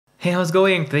Hey, how's it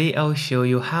going? Today I'll show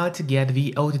you how to get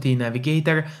the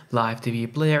OttNavigator live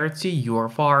TV player to your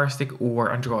Firestick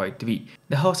or Android TV.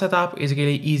 The whole setup is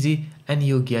really easy and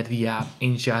you'll get the app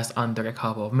in just under a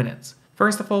couple of minutes.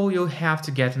 First of all, you'll have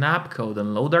to get an app called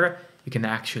Downloader. You can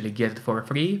actually get it for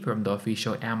free from the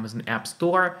official Amazon App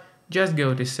Store. Just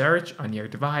go to search on your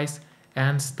device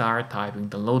and start typing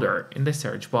Downloader in the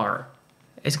search bar.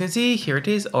 As you can see, here it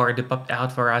is already popped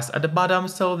out for us at the bottom,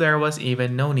 so there was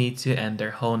even no need to enter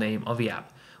whole name of the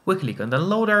app. We click on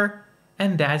Downloader,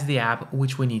 and that's the app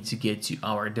which we need to get to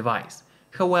our device.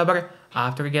 However,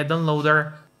 after we get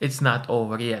Downloader, it's not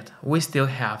over yet. We still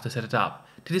have to set it up.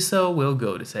 To do so, we'll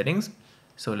go to Settings.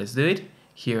 So let's do it.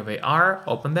 Here they are,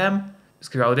 open them.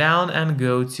 Scroll down and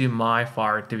go to My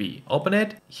Fire TV. Open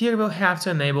it. Here we'll have to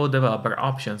enable developer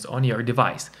options on your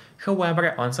device.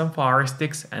 However, on some Fire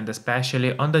Sticks and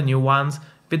especially on the new ones,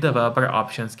 the developer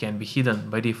options can be hidden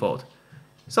by default.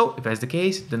 So if that's the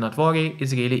case, do not worry,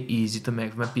 it's really easy to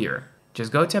make them appear.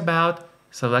 Just go to About,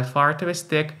 select Fire TV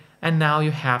Stick, and now you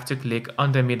have to click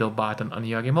on the middle button on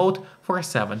your remote for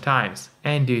 7 times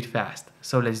and do it fast.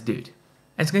 So let's do it.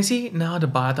 As you can see, now the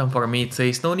bottom for me it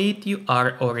says no need, you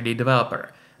are already a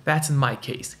developer. That's in my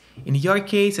case. In your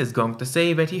case, it's going to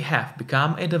say that you have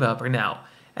become a developer now.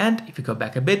 And if you go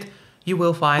back a bit, you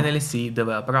will finally see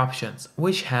developer options,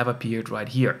 which have appeared right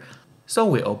here. So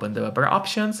we open developer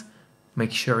options,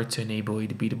 make sure to enable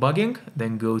ADB debugging,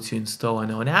 then go to install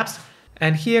unknown apps,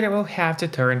 and here we'll have to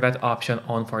turn that option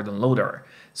on for Downloader.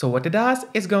 So what it does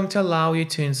is going to allow you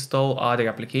to install other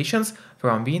applications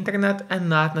from the internet and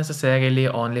not necessarily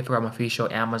only from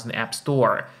official Amazon App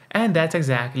Store. And that's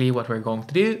exactly what we're going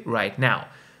to do right now.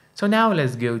 So now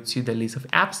let's go to the list of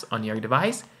apps on your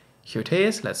device. Here it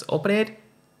is, let's open it.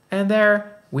 And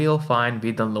there we'll find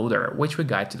the Downloader, which we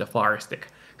got to the Fire Stick.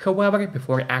 However,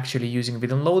 before actually using the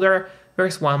Downloader,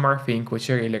 there's one more thing which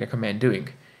I really recommend doing.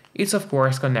 It's of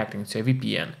course connecting to a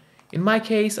VPN. In my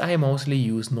case, I mostly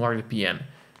use NordVPN.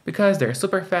 Because they're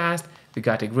super fast, we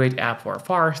got a great app for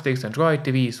Fire Sticks, Android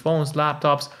TVs, phones,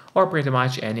 laptops, or pretty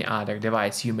much any other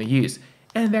device you may use.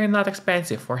 And they're not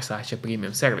expensive for such a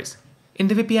premium service. In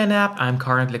the VPN app, I'm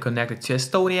currently connected to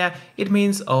Estonia. It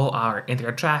means all our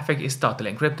internet traffic is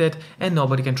totally encrypted and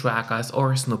nobody can track us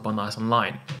or snoop on us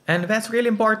online. And that's really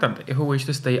important if we wish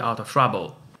to stay out of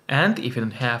trouble. And if you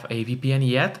don't have a VPN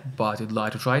yet, but you'd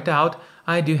like to try it out,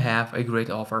 I do have a great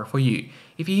offer for you.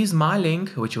 If you use my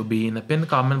link, which will be in the pinned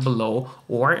comment below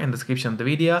or in the description of the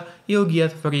video, you'll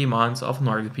get 3 months of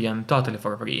NordVPN totally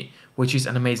for free, which is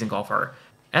an amazing offer.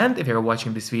 And if you're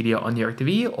watching this video on your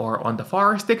TV or on the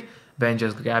Fire Stick, then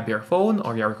just grab your phone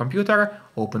or your computer,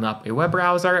 open up a web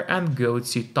browser and go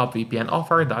to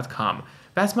topvpnoffer.com.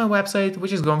 That's my website,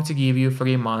 which is going to give you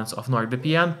 3 months of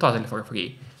NordVPN totally for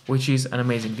free, which is an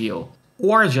amazing deal.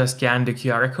 Or just scan the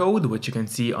QR code, which you can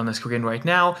see on the screen right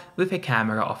now, with a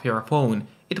camera of your phone.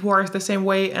 It works the same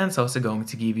way and it's also going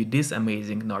to give you this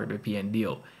amazing NordVPN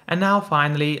deal. And now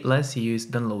finally, let's use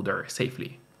Downloader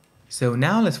safely. So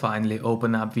now let's finally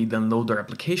open up the Downloader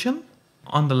application.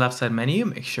 On the left side menu,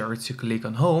 make sure to click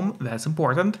on Home, that's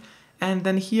important. And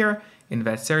then here, in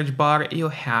that search bar, you'll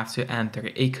have to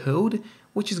enter a code,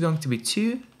 which is going to be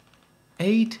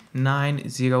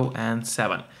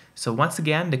 28907. So once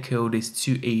again, the code is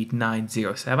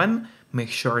 28907. Make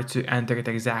sure to enter it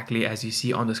exactly as you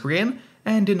see on the screen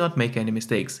and do not make any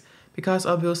mistakes, because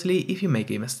obviously if you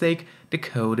make a mistake, the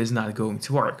code is not going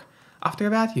to work. After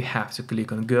that, you have to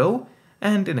click on Go,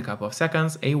 and in a couple of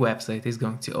seconds, a website is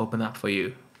going to open up for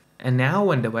you. And now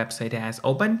when the website has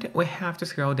opened, we have to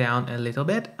scroll down a little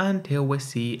bit until we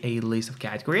see a list of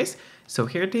categories. So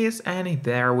here it is, and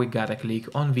there we gotta click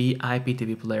on the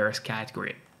IPTV players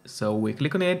category. So we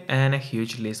click on it and a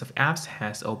huge list of apps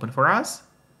has opened for us.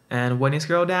 And when you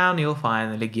scroll down, you'll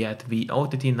finally get the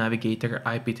OttNavigator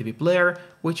IPTV player,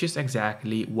 which is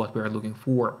exactly what we're looking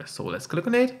for. So let's click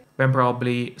on it. Then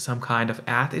probably some kind of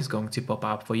ad is going to pop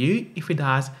up for you. If it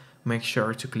does, make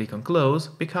sure to click on close,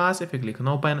 because if you click on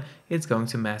open, it's going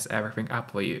to mess everything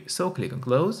up for you. So click on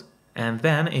close. And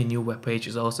then a new web page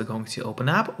is also going to open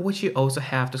up, which you also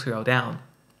have to scroll down.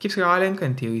 Keep scrolling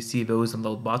until you see those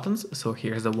download buttons. So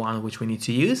here's the one which we need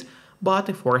to use. But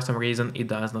if for some reason it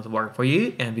does not work for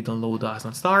you and the download does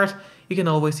not start, you can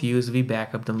always use the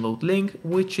backup download link,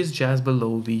 which is just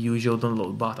below the usual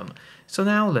download button. So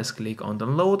now let's click on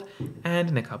download, and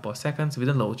in a couple of seconds the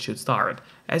download should start.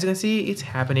 As you can see, it's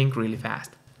happening really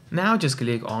fast. Now just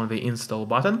click on the install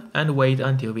button and wait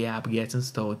until the app gets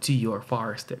installed to your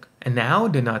Fire Stick. And now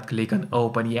do not click on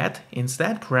open yet,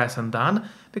 instead press on done,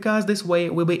 because this way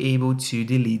we'll be able to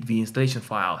delete the installation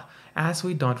file, as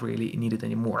we don't really need it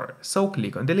anymore. So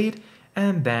click on delete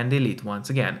and then delete once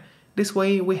again. This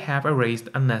way we have erased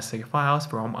unnecessary files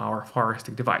from our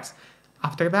Firestick device.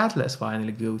 After that, let's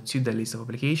finally go to the list of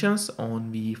applications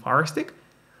on the Firestick.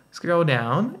 Scroll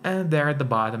down, and there at the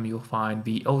bottom you'll find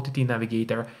the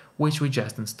OttNavigator, which we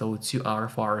just installed to our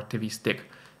Fire TV stick.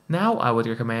 Now I would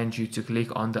recommend you to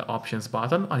click on the Options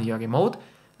button on your remote.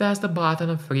 That's the button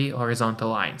of 3 horizontal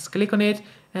lines. Click on it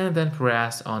and then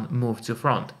press on Move to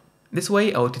Front. This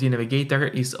way,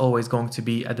 OttNavigator is always going to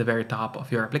be at the very top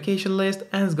of your application list,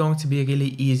 and it's going to be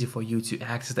really easy for you to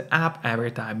access the app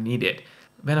every time needed.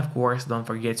 Then of course, don't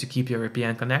forget to keep your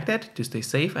VPN connected to stay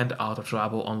safe and out of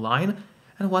trouble online.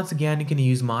 And once again, you can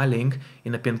use my link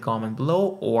in the pinned comment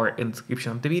below or in the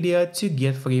description of the video to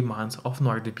get 3 months of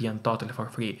NordVPN totally for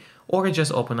free. Or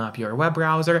just open up your web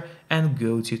browser and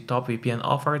go to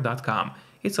topvpnoffer.com.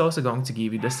 It's also going to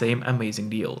give you the same amazing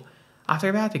deal.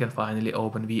 After that, you can finally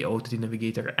open the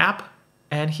OttNavigator app.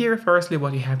 And here, firstly,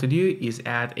 what you have to do is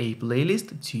add a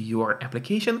playlist to your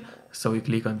application. So you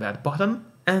click on that button,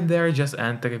 and there just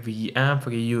enter the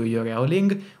M3U URL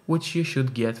link, which you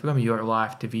should get from your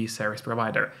live TV service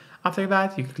provider. After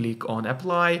that, you click on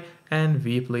apply, and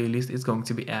the playlist is going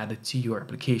to be added to your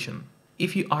application.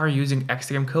 If you are using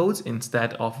extreme codes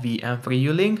instead of the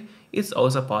M3U link, it's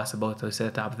also possible to set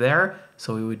it up there.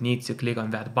 So you would need to click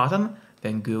on that button,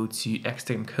 then go to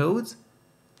extreme codes,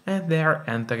 and there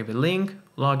enter the link,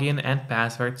 login and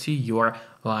password to your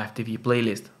live TV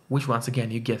playlist, which once again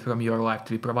you get from your live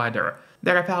TV provider.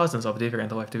 There are thousands of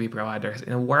different live TV providers in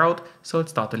the world, so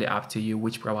it's totally up to you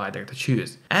which provider to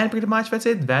choose. And pretty much that's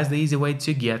it. That's the easy way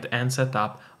to get and set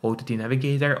up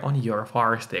OttNavigator on your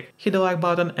Firestick. Hit the like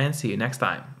button and see you next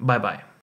time. Bye bye.